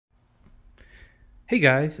Hey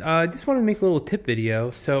guys, I just wanted to make a little tip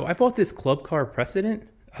video. So I bought this Car Precedent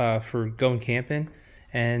for going camping,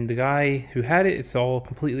 and the guy who had it, it's all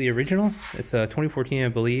completely original. It's a 2014, I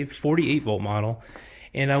believe, 48 volt model,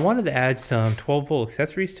 and I wanted to add some 12 volt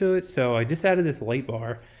accessories to it. So I just added this light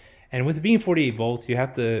bar, and with it being 48 volts, you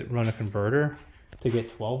have to run a converter to get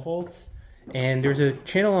 12 volts. And there's a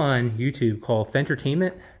channel on YouTube called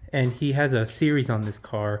Fentertainment, and he has a series on this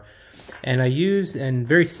car. And I use, and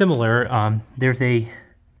very similar, there's a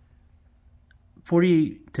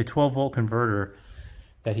 40 to 12 volt converter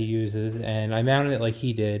that he uses, and I mounted it like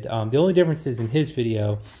he did. The only difference is in his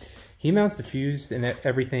video, he mounts the fuse and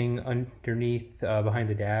everything underneath behind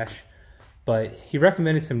the dash, but he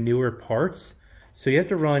recommended some newer parts. So you have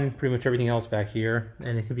to run pretty much everything else back here,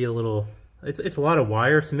 and it can be a little, it's a lot of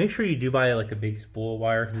wire, so make sure you do buy like a big spool of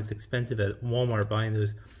wire, because it's expensive at Walmart buying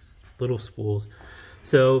those little spools.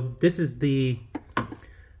 So this is the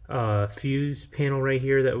fuse panel right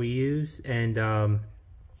here that we use, and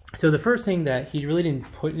so the first thing that he really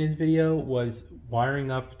didn't put in his video was wiring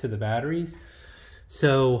up to the batteries.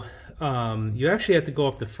 So you actually have to go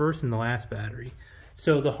off the first and the last battery.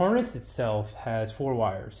 So the harness itself has 4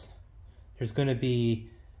 wires. There's going to be,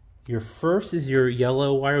 your first is your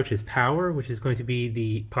yellow wire, which is power, which is going to be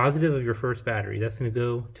the positive of your first battery. That's going to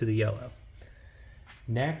go to the yellow.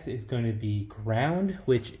 Next is going to be ground,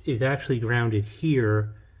 which is actually grounded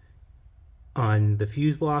here on the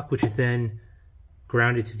fuse block, which is then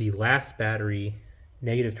grounded to the last battery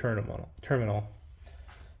negative terminal.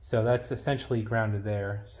 So that's essentially grounded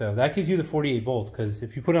there. So that gives you the 48 volts, because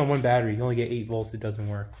if you put it on one battery, you only get 8 volts, it doesn't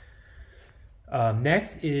work.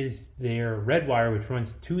 Next is their red wire, which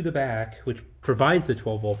runs to the back, which provides the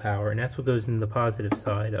 12 volt power, and that's what goes in the positive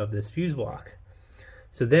side of this fuse block.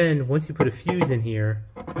 So then, once you put a fuse in here,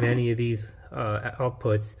 in any of these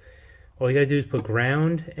outputs, all you gotta do is put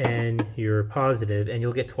ground and your positive, and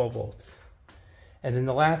you'll get 12 volts. And then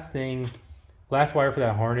the last wire for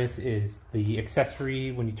that harness is the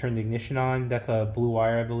accessory. When you turn the ignition on, that's a blue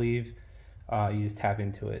wire, I believe. You just tap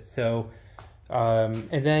into it. So,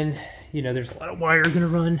 and then, you know, there's a lot of wire gonna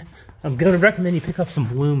run. I'm gonna recommend you pick up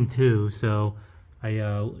some loom too. So I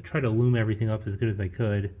try to loom everything up as good as I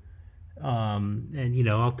could. And you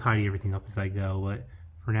know, I'll tidy everything up as I go, but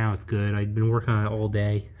for now it's good. I've been working on it all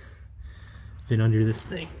day. Been under this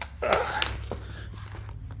thing. Ugh.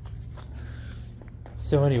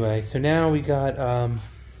 So anyway, so now we got,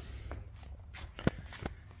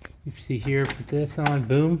 you see here, put this on,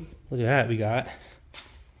 boom, look at that,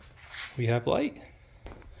 we have light.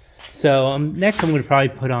 So next I'm going to probably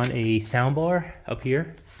put on a sound bar up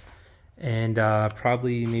here, and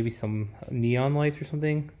probably maybe some neon lights or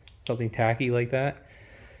something tacky like that.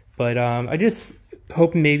 But I just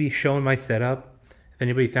hope maybe showing my setup, if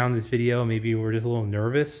anybody found this video, maybe you were just a little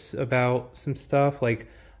nervous about some stuff. Like,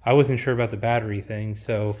 I wasn't sure about the battery thing,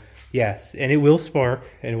 so yes, and it will spark,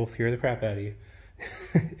 and it will scare the crap out of you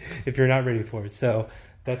if you're not ready for it, so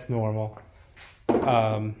that's normal.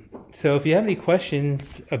 So if you have any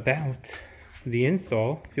questions about the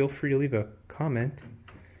install, feel free to leave a comment,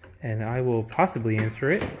 and I will possibly answer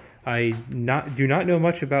it. I do not know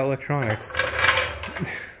much about electronics.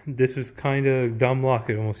 This is kind of dumb luck,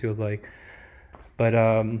 it almost feels like. But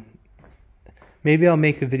maybe I'll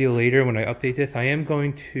make a video later when I update this. I am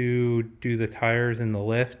going to do the tires and the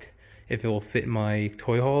lift, if it will fit my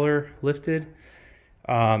toy hauler lifted.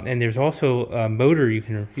 And there's also a motor, you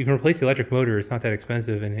can replace the electric motor. It's not that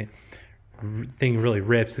expensive, and the thing really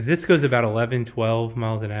rips. This goes about 11, 12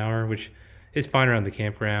 miles an hour, which is fine around the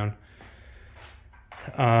campground.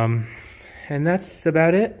 And that's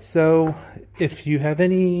about it. So if you have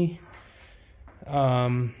any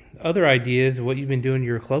other ideas of what you've been doing to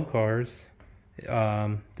your club cars,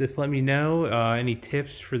 just let me know. Any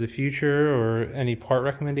tips for the future or any part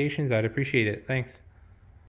recommendations, I'd appreciate it. Thanks.